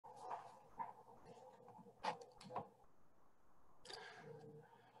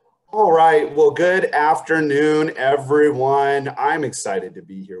All right. Well, good afternoon, everyone. I'm excited to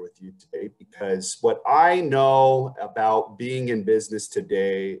be here with you today because what I know about being in business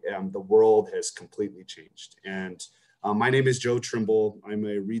today, the world has completely changed. And my name is Joe Trimble. I'm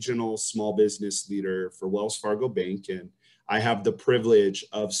a regional small business leader for Wells Fargo Bank, and I have the privilege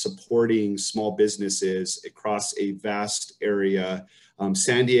of supporting small businesses across a vast area.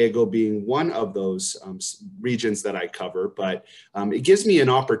 San Diego being one of those regions that I cover, but it gives me an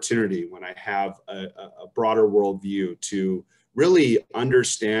opportunity when I have a broader worldview to really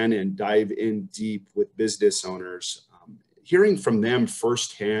understand and dive in deep with business owners, hearing from them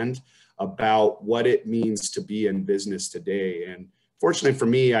firsthand about what it means to be in business today. And fortunately for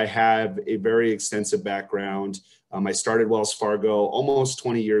me, I have a very extensive background. I started Wells Fargo almost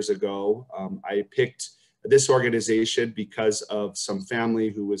 20 years ago. I picked this organization because of some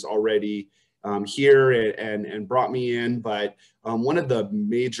family who was already here and brought me in. But one of the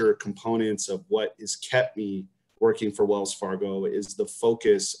major components of what has kept me working for Wells Fargo is the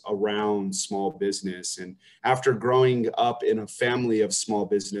focus around small business. And after growing up in a family of small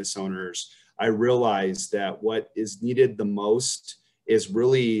business owners, I realized that what is needed the most is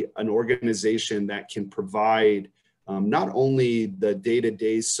really an organization that can provide not only the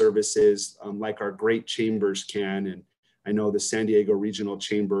day-to-day services like our great chambers can, and I know the San Diego Regional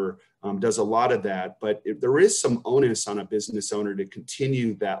Chamber does a lot of that, but there is some onus on a business owner to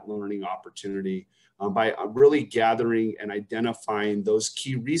continue that learning opportunity by really gathering and identifying those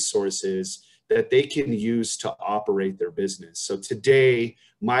key resources that they can use to operate their business. So today,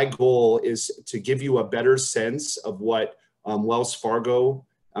 my goal is to give you a better sense of what Wells Fargo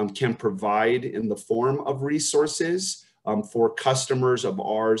can provide in the form of resources for customers of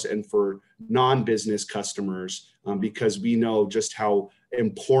ours and for non-business customers, because we know just how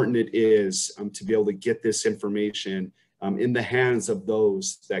important it is to be able to get this information in the hands of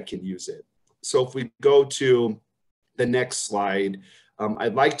those that can use it. So if we go to the next slide,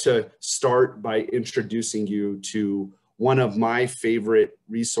 I'd like to start by introducing you to one of my favorite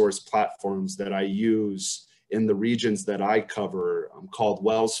resource platforms that I use in the regions that I cover, called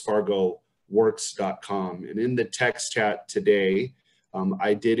wellsfargoworks.com. And in the text chat today,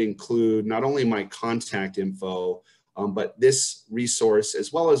 I did include not only my contact info, but this resource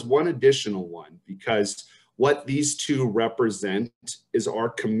as well as one additional one, because what these two represent is our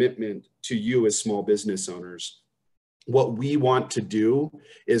commitment to you as small business owners. What we want to do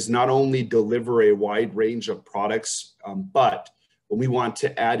is not only deliver a wide range of products, but we want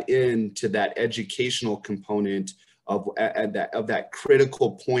to add in to that educational component of that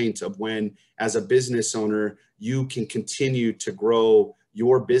critical point of when, as a business owner, you can continue to grow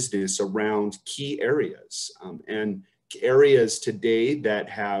your business around key areas, and areas today that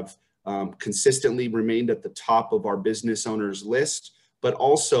have consistently remained at the top of our business owners list, but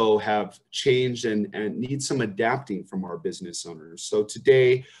also have changed and need some adapting from our business owners. So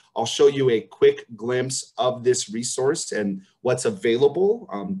today, I'll show you a quick glimpse of this resource and what's available.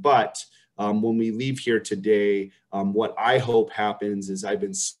 But when we leave here today, what I hope happens is I've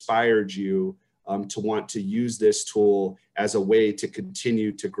inspired you to want to use this tool as a way to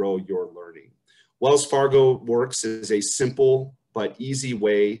continue to grow your learning. Wells Fargo Works is a simple but easy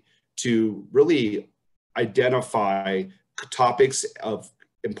way to really identify topics of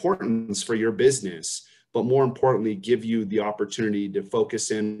importance for your business, but more importantly, give you the opportunity to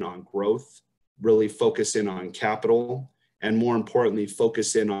focus in on growth, really focus in on capital, and more importantly,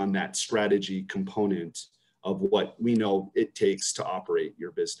 focus in on that strategy component of what we know it takes to operate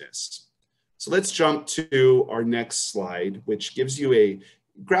your business. So let's jump to our next slide, which gives you a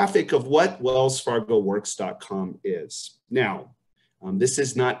graphic of what wellsfargoworks.com is. Now, this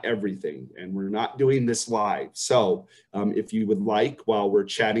is not everything, and we're not doing this live. So if you would like, while we're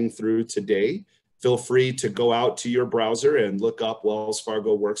chatting through today, feel free to go out to your browser and look up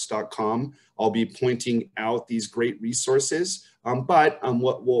wellsfargoworks.com. I'll be pointing out these great resources, but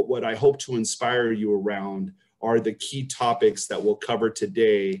what I hope to inspire you around are the key topics that we'll cover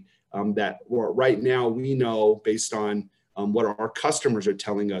today that right now we know based on what our customers are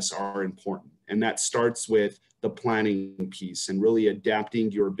telling us are important. And that starts with the planning piece and really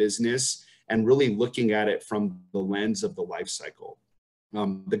adapting your business and really looking at it from the lens of the life cycle.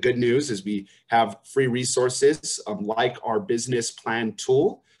 The good news is we have free resources like our business plan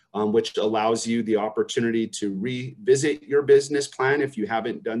tool, which allows you the opportunity to revisit your business plan if you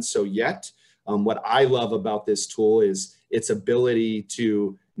haven't done so yet. What I love about this tool is its ability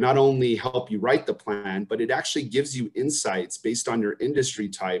to not only help you write the plan, but it actually gives you insights based on your industry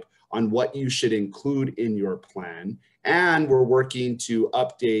type on what you should include in your plan. And we're working to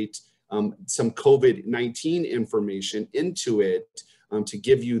update some COVID-19 information into it to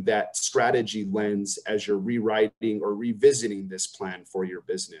give you that strategy lens as you're rewriting or revisiting this plan for your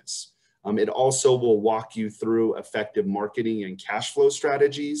business. It also will walk you through effective marketing and cash flow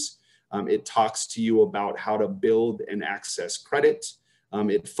strategies. It talks to you about how to build and access credit.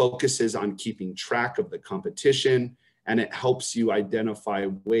 It focuses on keeping track of the competition, and it helps you identify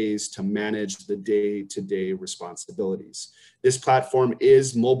ways to manage the day-to-day responsibilities. This platform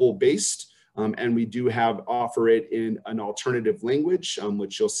is mobile-based, and we do offer it in an alternative language,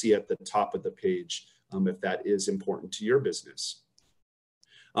 which you'll see at the top of the page if that is important to your business.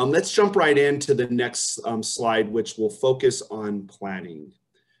 Let's jump right into the next slide, which will focus on planning.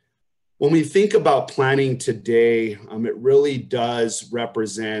 When we think about planning today, it really does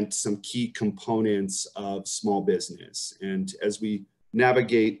represent some key components of small business. And as we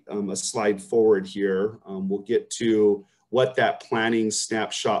navigate a slide forward here, we'll get to what that planning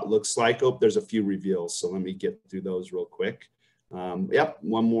snapshot looks like. Oh, there's a few reveals, so let me get through those real quick. Yep,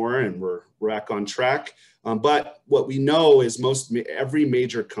 one more and we're back on track. But what we know is every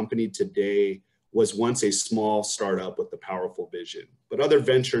major company today was once a small startup with a powerful vision, but other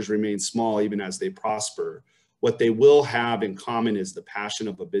ventures remain small even as they prosper. What they will have in common is the passion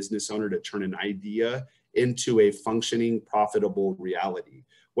of a business owner to turn an idea into a functioning, profitable reality.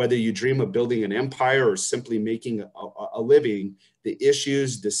 Whether you dream of building an empire or simply making a living, the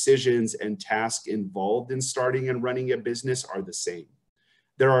issues, decisions, and tasks involved in starting and running a business are the same.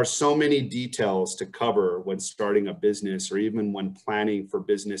 There are so many details to cover when starting a business or even when planning for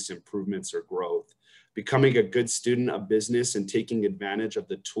business improvements or growth. Becoming a good student of business and taking advantage of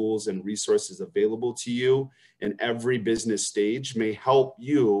the tools and resources available to you in every business stage may help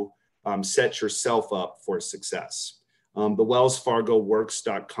you set yourself up for success. The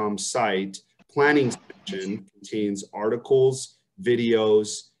wellsfargoworks.com site planning section contains articles,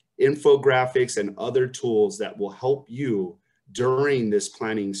 videos, infographics, and other tools that will help you during this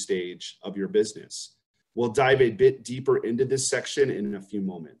planning stage of your business. We'll dive a bit deeper into this section in a few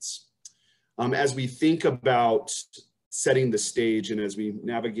moments. As we think about setting the stage and as we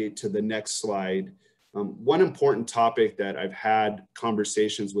navigate to the next slide, one important topic that I've had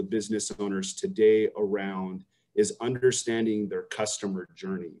conversations with business owners today around is understanding their customer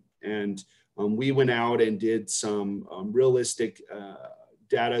journey. And we went out and did some realistic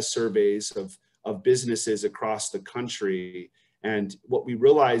data surveys of businesses across the country. And what we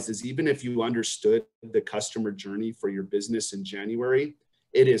realized is even if you understood the customer journey for your business in January,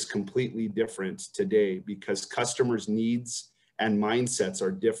 it is completely different today because customers' needs and mindsets are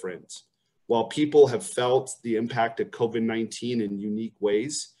different. While people have felt the impact of COVID-19 in unique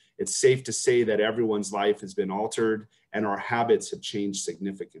ways, it's safe to say that everyone's life has been altered and our habits have changed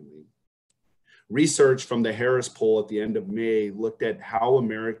significantly. Research from the Harris poll at the end of May looked at how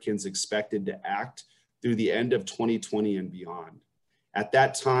Americans expected to act through the end of 2020 and beyond. At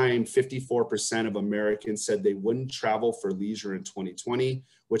that time, 54% of Americans said they wouldn't travel for leisure in 2020,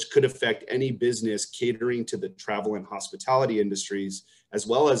 which could affect any business catering to the travel and hospitality industries, as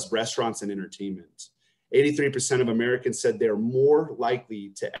well as restaurants and entertainment. 83% of Americans said they're more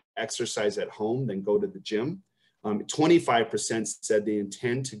likely to exercise at home than go to the gym. 25% said they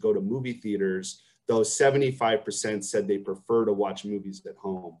intend to go to movie theaters, though 75% said they prefer to watch movies at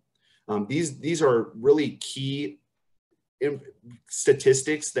home. These are really key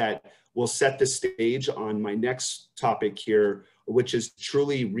statistics that will set the stage on my next topic here, which is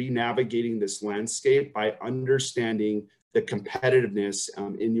truly re-navigating this landscape by understanding the competitiveness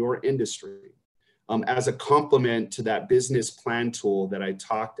in your industry. As a complement to that business plan tool that I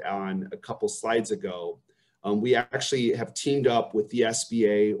talked on a couple slides ago, we actually have teamed up with the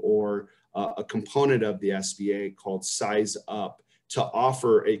SBA or a component of the SBA called Size Up to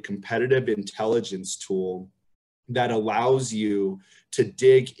offer a competitive intelligence tool that allows you to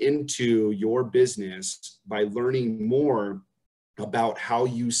dig into your business by learning more about how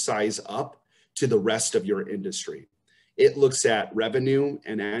you size up to the rest of your industry. It looks at revenue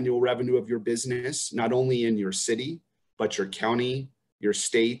and annual revenue of your business, not only in your city, but your county, your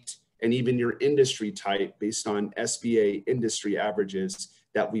state, and even your industry type based on SBA industry averages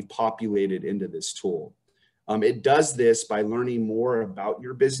that we've populated into this tool. It does this by learning more about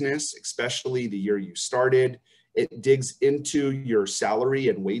your business, especially the year you started. It digs into your salary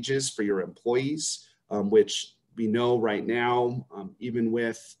and wages for your employees, which we know right now, even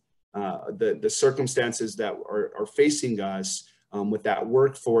with the circumstances that are facing us with that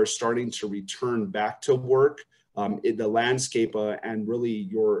workforce starting to return back to work, the landscape and really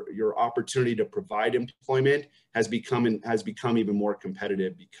your opportunity to provide employment has become even more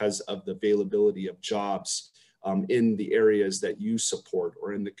competitive because of the availability of jobs in the areas that you support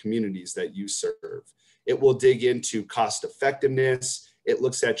or in the communities that you serve. It will dig into cost effectiveness It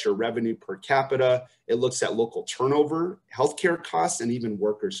looks at your revenue per capita. It looks at local turnover, healthcare costs, and even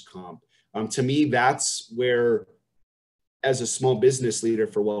workers' comp. To me, that's where, as a small business leader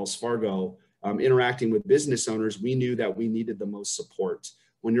for Wells Fargo, interacting with business owners, we knew that we needed the most support.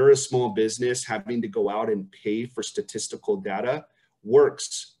 When you're a small business, having to go out and pay for statistical data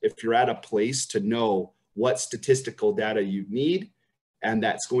works if you're at a place to know what statistical data you need, and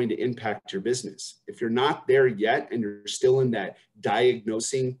that's going to impact your business. If you're not there yet and you're still in that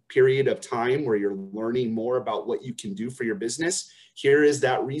diagnosing period of time where you're learning more about what you can do for your business, here is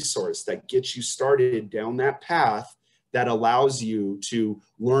that resource that gets you started down that path that allows you to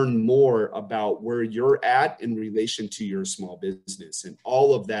learn more about where you're at in relation to your small business. And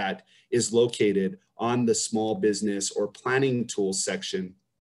all of that is located on the small business or planning tools section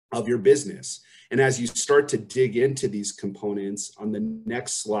of your business. And as you start to dig into these components on the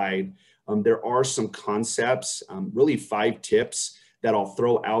next slide, there are some concepts, really 5 tips that I'll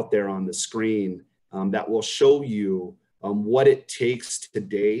throw out there on the screen that will show you what it takes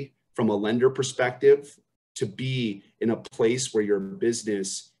today from a lender perspective to be in a place where your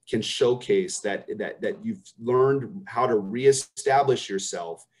business can showcase that you've learned how to reestablish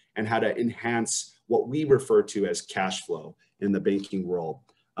yourself and how to enhance what we refer to as cash flow in the banking world.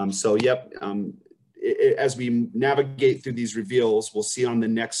 As we navigate through these reveals, we'll see on the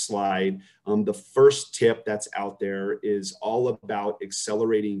next slide, the first tip that's out there is all about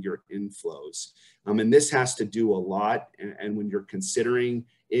accelerating your inflows. And this has to do a lot. And when you're considering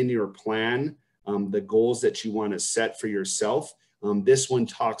in your plan, the goals that you want to set for yourself, this one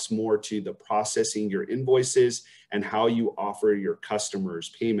talks more to the processing your invoices and how you offer your customers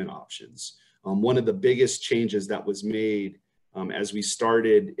payment options. One of the biggest changes that was made as we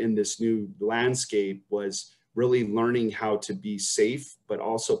started in this new landscape was really learning how to be safe, but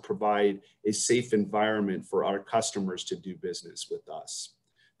also provide a safe environment for our customers to do business with us.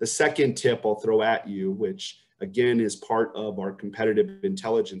 The second tip I'll throw at you, which again is part of our competitive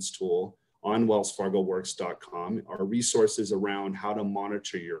intelligence tool on wellsfargoworks.com, are resources around how to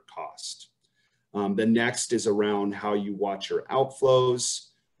monitor your cost. The next is around how you watch your outflows.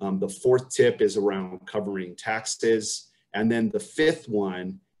 The fourth tip is around covering taxes. And then the fifth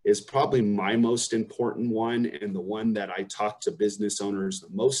one is probably my most important one, and the one that I talk to business owners the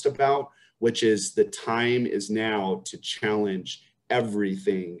most about, which is the time is now to challenge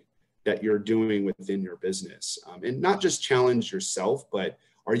everything that you're doing within your business. And not just challenge yourself, but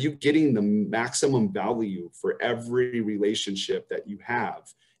are you getting the maximum value for every relationship that you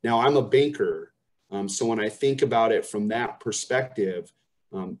have? Now, I'm a banker, so when I think about it from that perspective,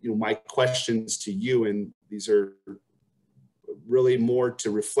 my questions to you, and these are really more to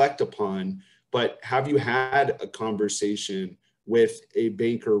reflect upon, but have you had a conversation with a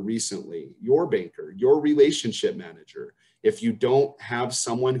banker recently, your banker, your relationship manager? If you don't have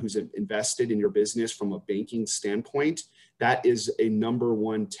someone who's invested in your business from a banking standpoint, that is a number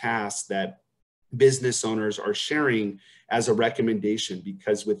one task that business owners are sharing as a recommendation,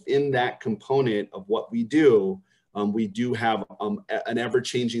 because within that component of what we do have an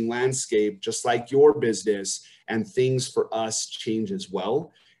ever-changing landscape, just like your business, and things for us change as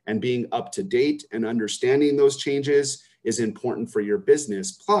well. And being up to date and understanding those changes is important for your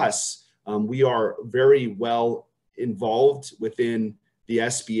business. Plus, we are very well involved within the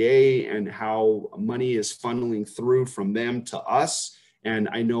SBA and how money is funneling through from them to us. And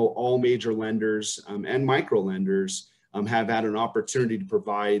I know all major lenders and micro lenders have had an opportunity to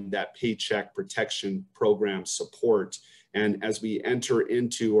provide that Paycheck Protection Program support. And as we enter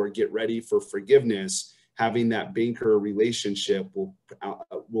into or get ready for forgiveness, having that banker relationship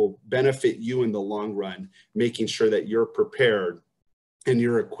will benefit you in the long run, making sure that you're prepared and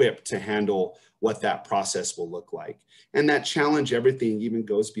you're equipped to handle what that process will look like. And that challenge everything even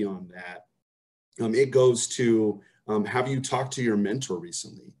goes beyond that. It goes to, have you talked to your mentor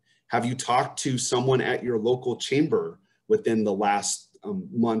recently? Have you talked to someone at your local chamber within the last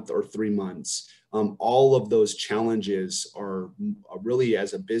month or 3 months? All of those challenges are really,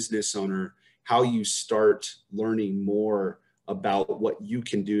 as a business owner, how you start learning more about what you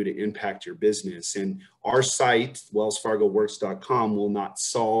can do to impact your business. And our site, wellsfargoworks.com, will not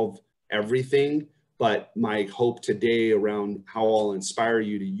solve everything, but my hope today around how I'll inspire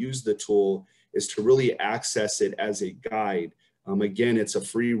you to use the tool is to really access it as a guide. Again, it's a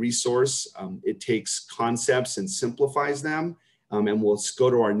free resource. It takes concepts and simplifies them. And we'll go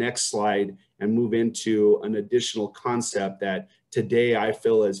to our next slide and move into an additional concept that today I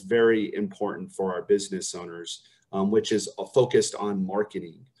feel is very important for our business owners, which is focused on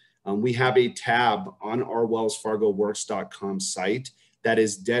marketing. We have a tab on our wellsfargoworks.com site that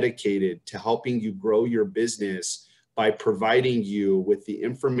is dedicated to helping you grow your business by providing you with the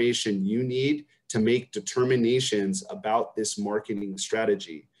information you need to make determinations about this marketing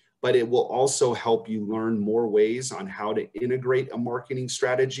strategy. But it will also help you learn more ways on how to integrate a marketing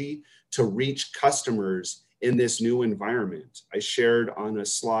strategy to reach customers in this new environment. I shared on a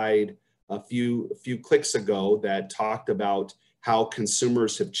slide a few clicks ago that talked about how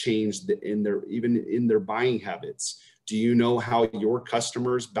consumers have changed even in their buying habits. Do you know how your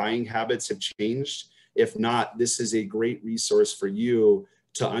customers' buying habits have changed? If not, this is a great resource for you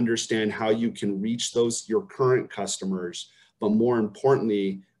to understand how you can reach your current customers, but more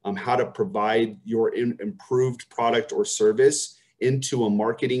importantly, how to provide your improved product or service into a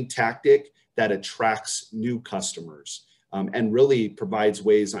marketing tactic that attracts new customers, and really provides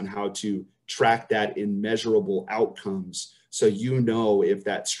ways on how to track that in measurable outcomes so you know if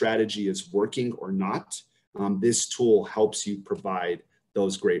that strategy is working or not. This tool helps you provide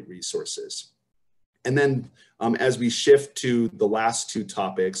those great resources. And then as we shift to the last two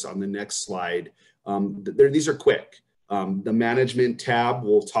topics on the next slide, these are quick. The management tab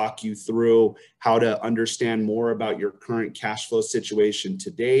will talk you through how to understand more about your current cash flow situation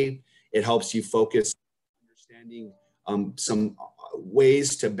today. It helps you focus on understanding some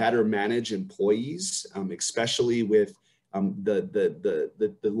ways to better manage employees, especially with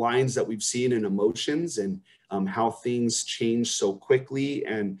the lines that we've seen in emotions and how things change so quickly,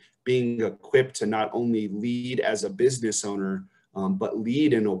 and being equipped to not only lead as a business owner, but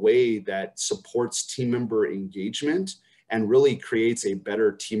lead in a way that supports team member engagement and really creates a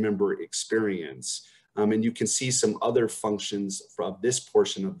better team member experience. And you can see some other functions from this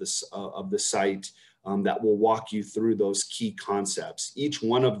portion of the site that will walk you through those key concepts. Each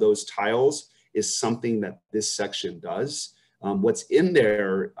one of those tiles is something that this section does. What's in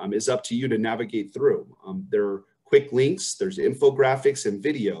there is up to you to navigate through. There are quick links, there's infographics and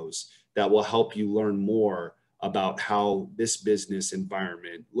videos that will help you learn more about how this business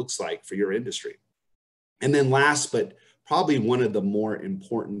environment looks like for your industry. And then last, but probably one of the more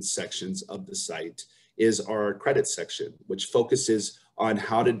important sections of the site is our credit section, which focuses on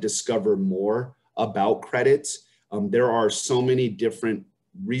how to discover more about credit. There are so many different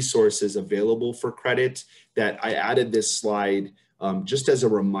resources available for credit that I added this slide just as a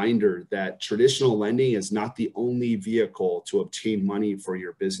reminder that traditional lending is not the only vehicle to obtain money for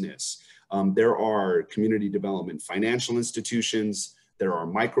your business. There are community development financial institutions, there are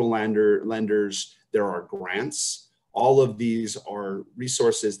micro lenders, there are grants. All of these are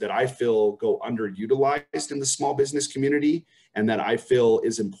resources that I feel go underutilized in the small business community, and that I feel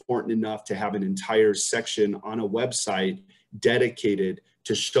is important enough to have an entire section on a website dedicated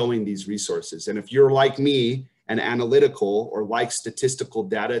to showing these resources. And if you're like me and analytical or like statistical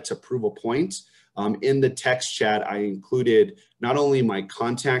data to prove a point, in the text chat, I included not only my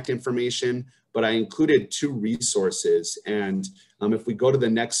contact information, but I included two resources. And if we go to the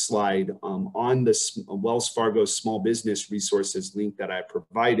next slide, on the Wells Fargo Small Business Resources link that I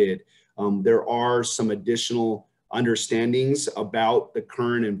provided, there are some additional understandings about the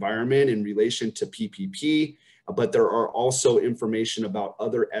current environment in relation to PPP, but there are also information about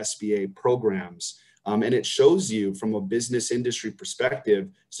other SBA programs. And it shows you from a business industry perspective,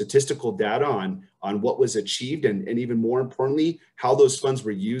 statistical data on what was achieved, and even more importantly, how those funds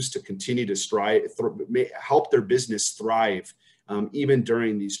were used to continue to help their business thrive, even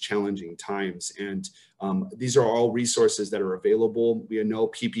during these challenging times. And these are all resources that are available. We know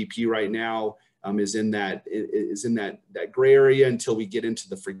PPP right now is in that gray area until we get into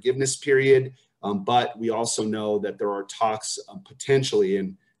the forgiveness period. But we also know that there are talks potentially,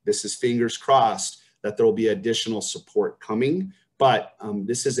 and this is fingers crossed, that there will be additional support coming. But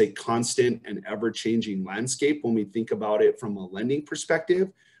this is a constant and ever-changing landscape when we think about it from a lending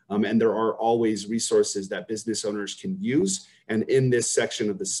perspective. And there are always resources that business owners can use. And in this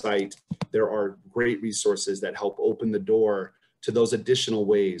section of the site, there are great resources that help open the door to those additional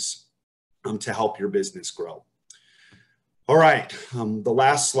ways to help your business grow. All right, the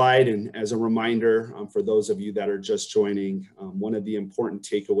last slide, and as a reminder for those of you that are just joining, one of the important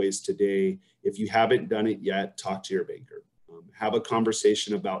takeaways today, if you haven't done it yet, talk to your banker. Have a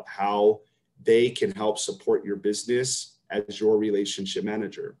conversation about how they can help support your business as your relationship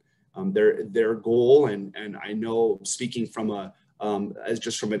manager. Their goal, and I know speaking from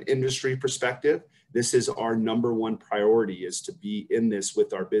just from an industry perspective, this is our #1 priority, is to be in this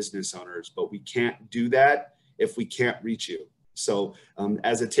with our business owners, but we can't do that if we can't reach you. So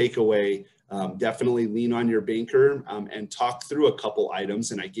as a takeaway, definitely lean on your banker and talk through a couple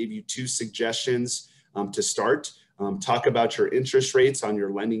items. And I gave you 2 suggestions to start. Talk about your interest rates on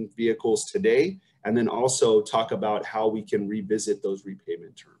your lending vehicles today, and then also talk about how we can revisit those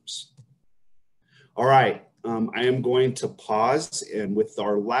repayment terms. All right, I am going to pause, and with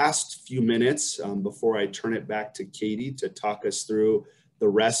our last few minutes before I turn it back to Katie to talk us through the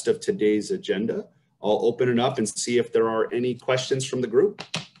rest of today's agenda, I'll open it up and see if there are any questions from the group.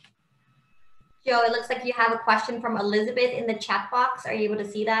 Joe, it looks like you have a question from Elizabeth in the chat box. Are you able to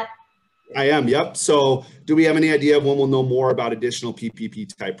see that? I am, yep. So do we have any idea of when we'll know more about additional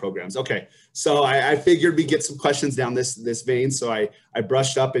PPP type programs? Okay, so I figured we'd get some questions down this vein. So I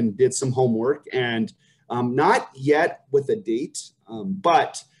brushed up and did some homework, and not yet with a date,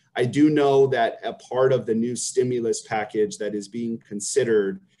 but I do know that a part of the new stimulus package that is being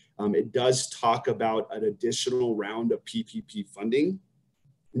considered, it does talk about an additional round of PPP funding.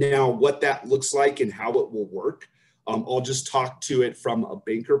 Now, what that looks like and how it will work, I'll just talk to it from a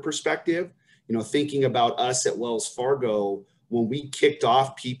banker perspective. You know, thinking about us at Wells Fargo, when we kicked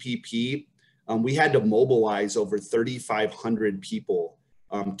off PPP, we had to mobilize over 3,500 people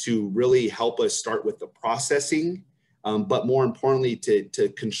to really help us start with the processing, but more importantly, to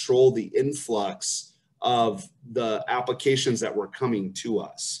control the influx of the applications that were coming to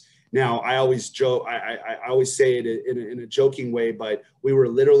us. Now, I always joke, I always say it in a joking way, but we were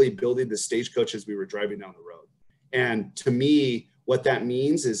literally building the stagecoach as we were driving down the road. And to me, what that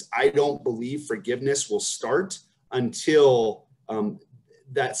means is I don't believe forgiveness will start until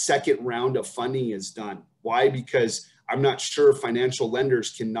that second round of funding is done. Why? Because I'm not sure financial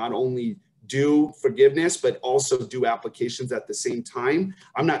lenders can not only do forgiveness, but also do applications at the same time.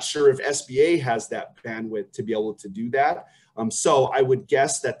 I'm not sure if SBA has that bandwidth to be able to do that. So I would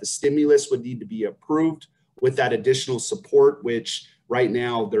guess that the stimulus would need to be approved with that additional support, which right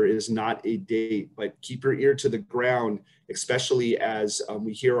now there is not a date, but keep your ear to the ground, especially as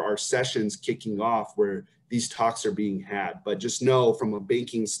we hear our sessions kicking off where these talks are being had. But just know from a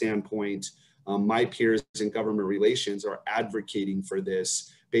banking standpoint, my peers in government relations are advocating for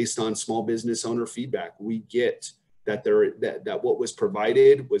this based on small business owner feedback. We get that that what was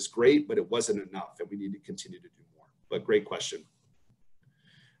provided was great, but it wasn't enough, and we need to continue to do more. But great question.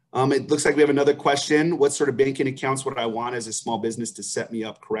 It looks like we have another question. What sort of banking accounts would I want as a small business to set me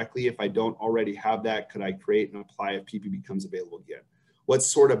up correctly? If I don't already have that, could I create and apply if PP becomes available again? What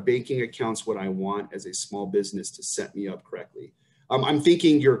sort of banking accounts would I want as a small business to set me up correctly? I'm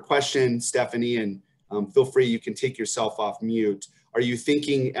thinking your question, Stephanie, and feel free, you can take yourself off mute. Are you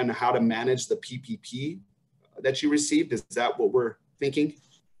thinking on how to manage the PPP that you received? Is that what we're thinking?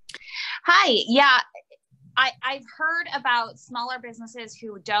 Hi, yeah. I've heard about smaller businesses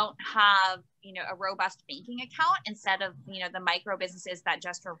who don't have, a robust banking account instead of, the micro businesses that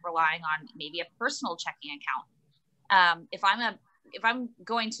just are relying on maybe a personal checking account. If I'm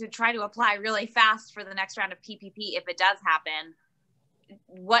going to try to apply really fast for the next round of PPP, if it does happen,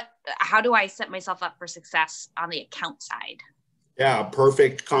 how do I set myself up for success on the account side? Yeah,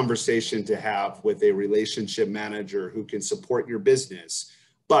 perfect conversation to have with a relationship manager who can support your business.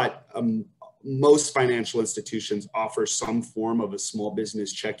 But most financial institutions offer some form of a small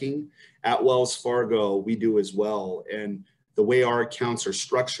business checking. At Wells Fargo, we do as well. And the way our accounts are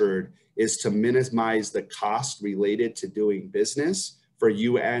structured is to minimize the cost related to doing business for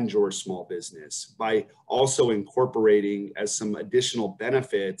you and your small business by also incorporating as some additional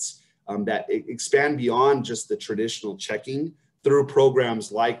benefits that expand beyond just the traditional checking through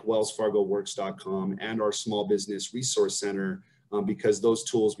programs like wellsfargoworks.com and our Small Business Resource Center, because those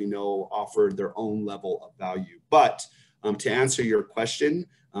tools we know offer their own level of value. But to answer your question,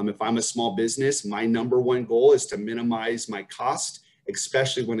 if I'm a small business, my number one goal is to minimize my cost,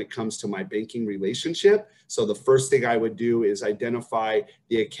 especially when it comes to my banking relationship. So the first thing I would do is identify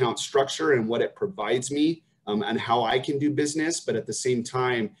the account structure and what it provides me and how I can do business. But at the same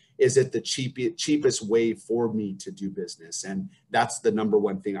time, is it the cheapest way for me to do business? And that's the number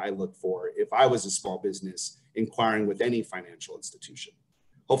one thing I look for if I was a small business inquiring with any financial institution.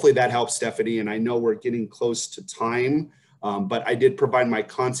 Hopefully that helps, Stephanie. And I know we're getting close to time, but I did provide my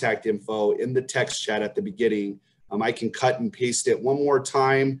contact info in the text chat at the beginning. I can cut and paste it one more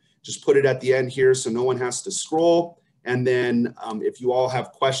time, just put it at the end here so no one has to scroll. And then if you all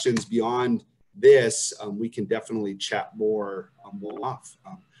have questions beyond this, we can definitely chat more off.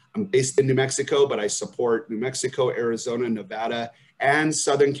 I'm based in New Mexico, but I support New Mexico, Arizona, Nevada, and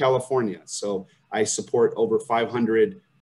Southern California. So I support over 500